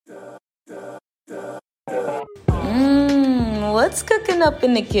What's cooking up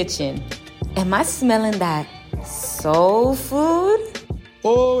in the kitchen? Am I smelling that soul food?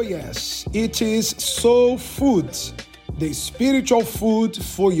 Oh yes, it is soul food, the spiritual food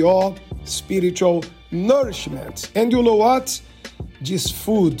for your spiritual nourishment. And you know what? This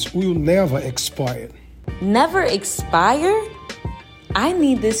food will never expire. Never expire? I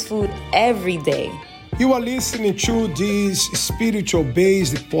need this food every day. You are listening to these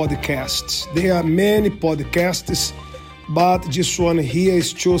spiritual-based podcasts. There are many podcasts, but this one here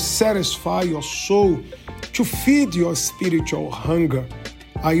is to satisfy your soul, to feed your spiritual hunger.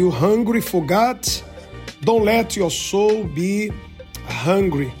 Are you hungry for God? Don't let your soul be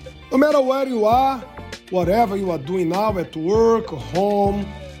hungry. No matter where you are, whatever you are doing now, at work, home,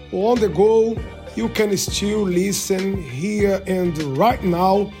 or on the go, you can still listen here and right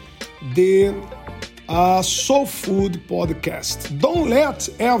now the Soul Food podcast. Don't let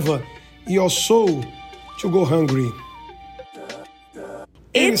ever your soul to go hungry.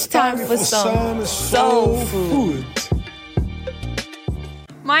 It's time for some soul food.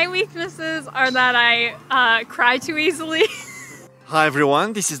 My weaknesses are that I cry too easily. Hi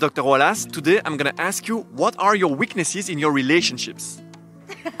everyone, this is Dr. Wallace. Today I'm going to ask you, what are your weaknesses in your relationships?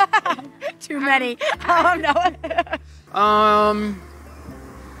 Too many. Oh no.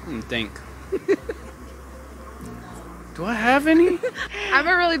 Think. Do I have any? I'm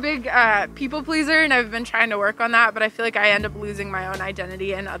a really big people pleaser, and I've been trying to work on that, but I feel like I end up losing my own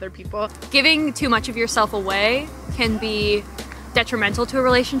identity in other people. Giving too much of yourself away can be detrimental to a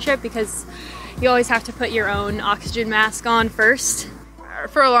relationship because you always have to put your own oxygen mask on first.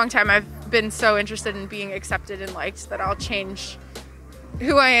 For a long time, I've been so interested in being accepted and liked that I'll change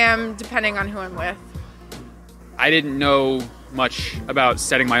who I am depending on who I'm with. I didn't know much about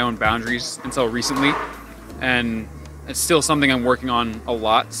setting my own boundaries until recently, and it's still something I'm working on a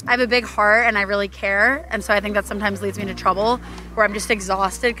lot. I have a big heart and I really care, and so I think that sometimes leads me into trouble where I'm just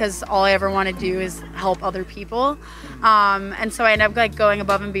exhausted because all I ever want to do is help other people. And so I end up like going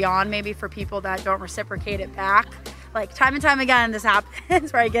above and beyond maybe for people that don't reciprocate it back. Like time and time again this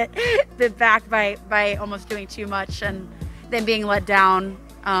happens where I get bit back by almost doing too much and then being let down.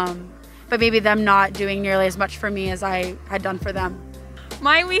 But maybe them not doing nearly as much for me as I had done for them.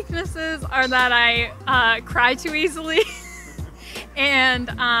 My weaknesses are that I cry too easily and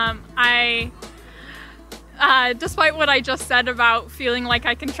despite what I just said about feeling like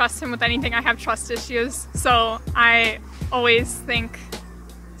I can trust him with anything, I have trust issues. So I always think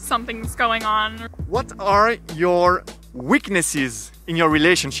something's going on. What are your weaknesses in your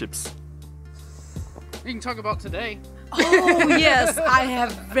relationships? We can talk about today. Oh yes, I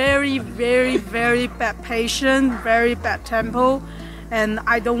have very, very, very bad patience, very bad tempo, and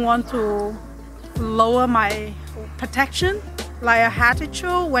I don't want to lower my protection. Like a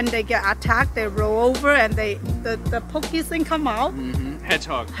hatchet, when they get attacked, they roll over and the pokey thing come out. Mm-hmm.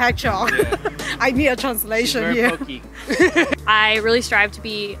 Hedgehog. Yeah. I need a translation here. Pokey. I really strive to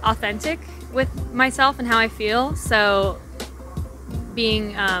be authentic with myself and how I feel, so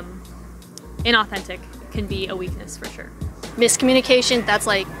being inauthentic can be a weakness for sure. Miscommunication, that's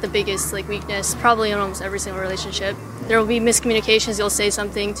like the biggest weakness probably in almost every single relationship. There will be miscommunications, you'll say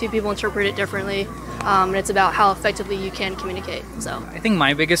something, two people interpret it differently, and it's about how effectively you can communicate. So I think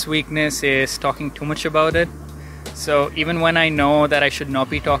my biggest weakness is talking too much about it. So even when I know that I should not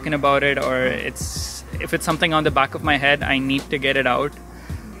be talking about it, or if it's something on the back of my head, I need to get it out.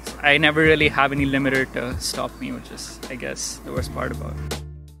 I never really have any limiter to stop me, which is, I guess, the worst part about it.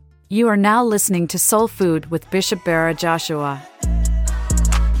 You are now listening to Soul Food with Bishop Barra Joshua.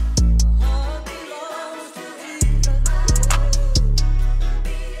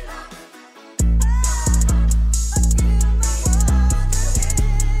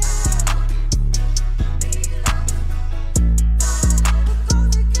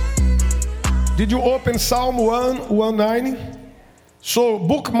 Did you open Psalm 119? So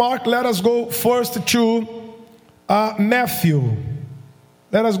bookmark, let us go first to Matthew.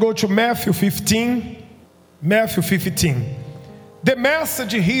 Let us go to Matthew 15. Matthew 15. The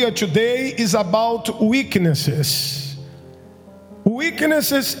message here today is about weaknesses.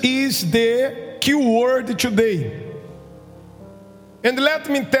 Weaknesses is the key word today. And let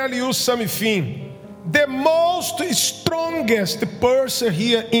me tell you something. The most strongest person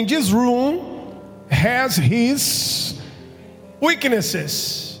here in this room has his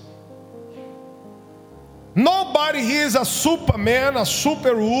weaknesses. Nobody here is a superman, a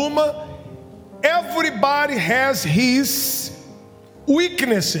superwoman. Everybody has his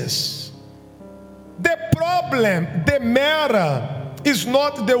weaknesses. The problem, the matter is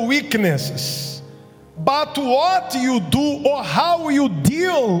not the weaknesses, but what you do or how you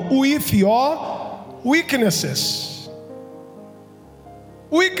deal with your weaknesses.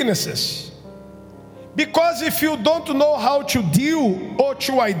 Weaknesses. Because if you don't know how to deal or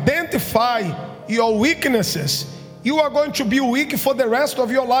to identify your weaknesses, you are going to be weak for the rest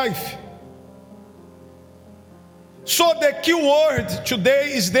of your life. So the key word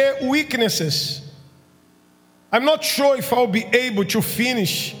today is the weaknesses. I'm not sure if I'll be able to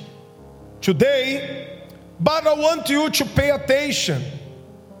finish today, but I want you to pay attention.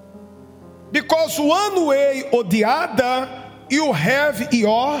 Because one way or the other, you have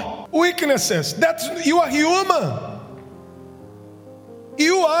your weaknesses. You are human.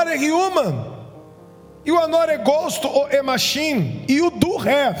 You are a human. You are not a ghost or a machine. You do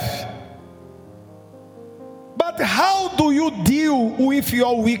have. But how do you deal with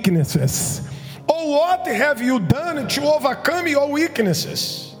your weaknesses? Or what have you done to overcome your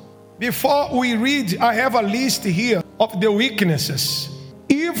weaknesses? Before we read, I have a list here of the weaknesses.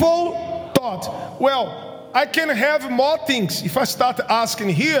 Evil thought. Well, I can have more things. If I start asking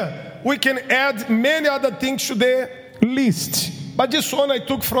here, we can add many other things to the list. But this one I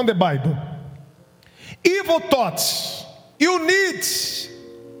took from the Bible. Evil thoughts. You need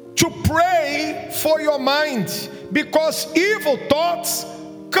to pray for your mind, because evil thoughts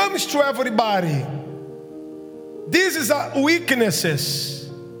comes to everybody. This is a weaknesses.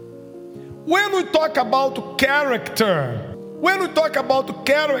 When we talk about character,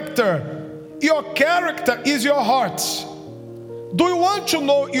 your character is your heart. Do you want to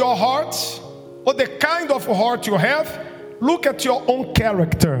know your heart or the kind of heart you have? Look at your own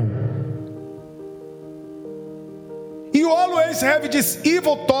character. You always have this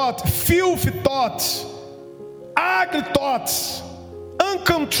evil thought, filthy thoughts, ugly thoughts,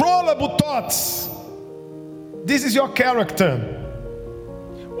 uncontrollable thoughts. This is your character.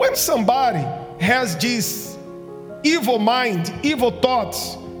 When somebody has this evil mind, evil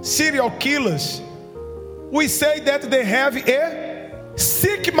thoughts, serial killers, we say that they have a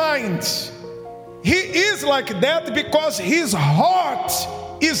sick mind. He is like that because his heart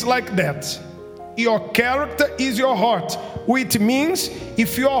is like that. Your character is your heart, which means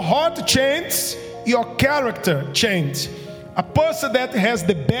if your heart changes, your character changes. A person that has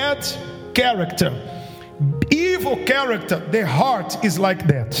the bad character, evil character, the heart is like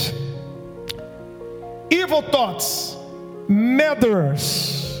that. Evil thoughts,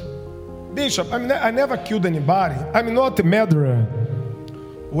 murderers. Bishop, I never killed anybody. I'm not a murderer.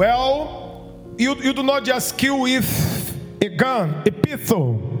 Well, you do not just kill with a gun, a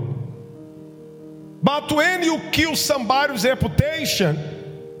pistol. But when you kill somebody's reputation,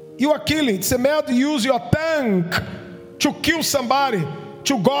 you are killing. It's a matter you use your tongue to kill somebody,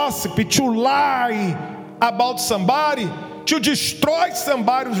 to gossip, to lie about somebody, to destroy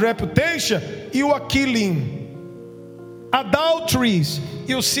somebody's reputation. You are killing. Adulteries,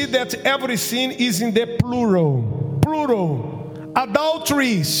 you see that everything is in the plural. Plural.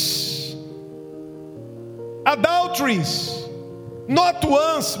 Adulteries. Adulteries. Not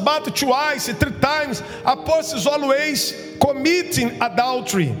once, but twice, 3 times. A person is always committing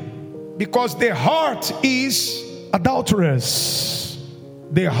adultery because the heart is adulterous.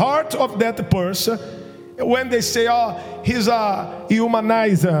 The heart of that person, when they say, oh, he's a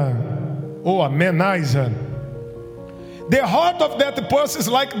humanizer or a manizer, the heart of that person is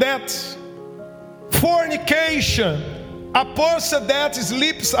like that. Fornication, a person that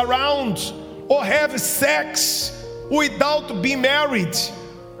sleeps around or have sex without being married.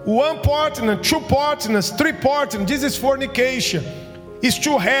 1 partner, 2 partners, 3 partners. This is fornication. Is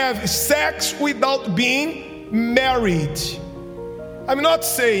to have sex without being married. I'm not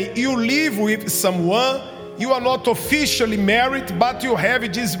saying you live with someone, you are not officially married, but you have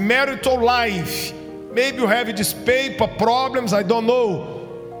this marital life. Maybe you have these paper problems, I don't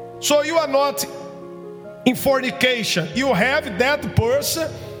know. So you are not in fornication. You have that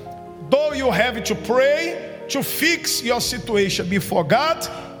person, though you have to pray to fix your situation before God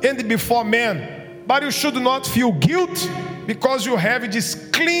and before man. But you should not feel guilt because you have this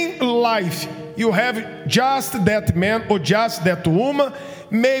clean life. You have just that man or just that woman,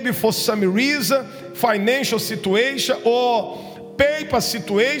 maybe for some reason, financial situation or paper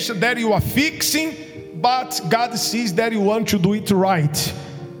situation that you are fixing, but God sees that you want to do it right.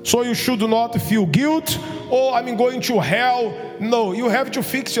 So you should not feel guilt, oh, I'm going to hell. No, you have to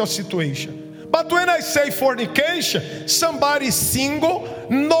fix your situation. But when I say fornication, somebody single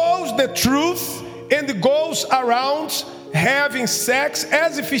knows the truth and goes around having sex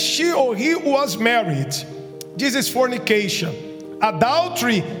as if she or he was married. This is fornication.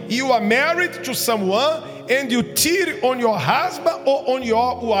 Adultery, you are married to someone and you cheat on your husband or on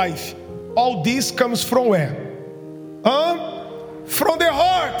your wife. All this comes from where? From the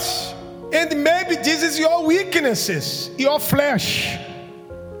heart. And maybe this is your weaknesses, your flesh.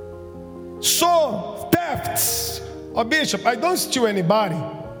 So, thefts. Oh, Bishop, I don't steal anybody.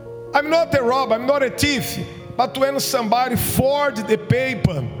 I'm not a robber, I'm not a thief. But when somebody forged the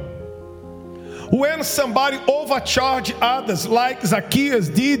paper, when somebody overcharged others, like Zacchaeus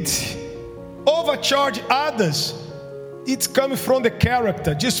did, overcharge others, it's coming from the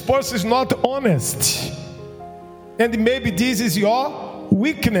character. This person is not honest. And maybe this is your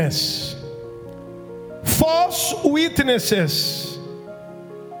weakness. False witnesses.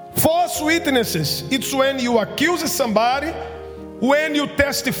 False witnesses. It's when you accuse somebody, when you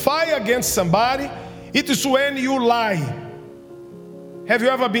testify against somebody. It is when you lie. Have you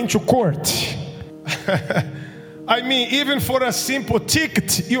ever been to court? I mean, even for a simple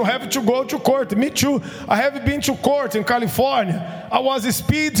ticket, you have to go to court. Me too. I have been to court in California. I was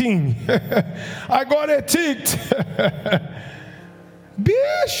speeding. I got a ticket.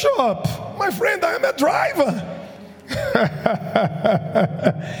 Bishop, my friend, I am a driver.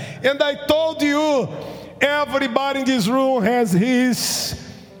 And I told you, everybody in this room has his,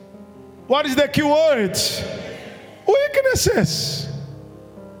 what is the key word? Weaknesses.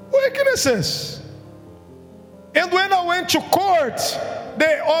 Weaknesses. And when I went to court,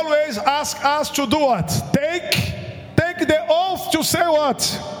 they always ask us to do what? Take the oath to say what?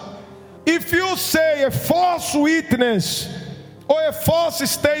 If you say a false witness or a false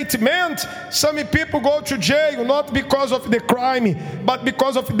statement, some people go to jail not because of the crime, but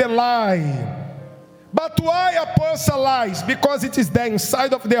because of the lie. But why a person lies? Because it is there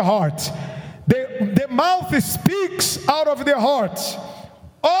inside of their heart. The mouth speaks out of their heart.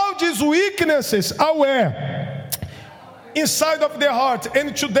 All these weaknesses are where? Inside of their heart.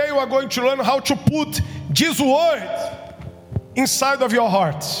 And today we are going to learn how to put this word inside of your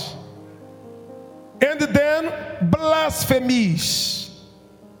heart. And then blasphemies,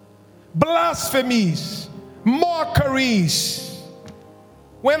 mockeries.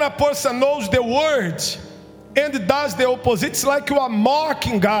 When a person knows the word and does the opposite, it's like you are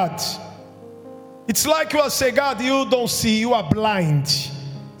mocking God. It's like you are saying, God, you don't see, you are blind.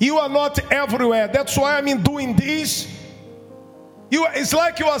 You are not everywhere. That's why I'm doing this. It's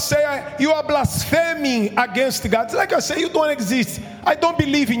like you are saying, you are blaspheming against God. It's like I say, you don't exist. I don't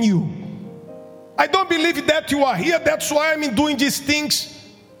believe in you. I don't believe that you are here. That's why I'm doing these things.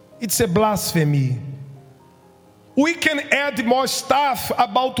 It's a blasphemy. We can add more stuff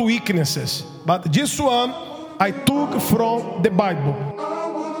about weaknesses, but this one I took from the Bible.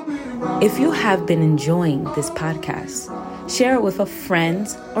 If you have been enjoying this podcast, share it with a friend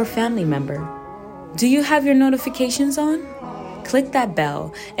or family member. Do you have your notifications on? Click that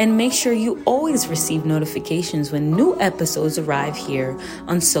bell and make sure you always receive notifications when new episodes arrive here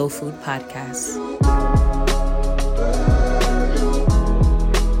on Soul Food Podcasts.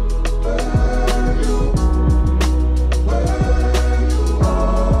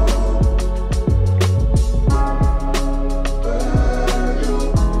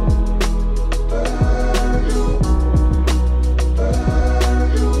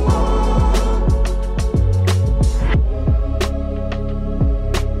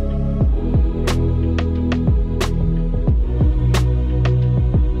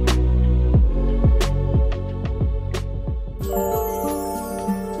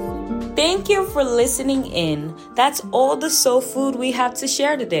 Thank you for listening in. That's all the soul food we have to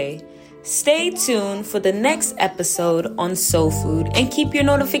share today. Stay tuned for the next episode on Soul Food and keep your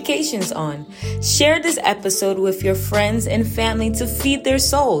notifications on. Share this episode with your friends and family to feed their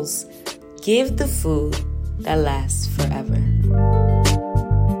souls. Give the food that lasts forever.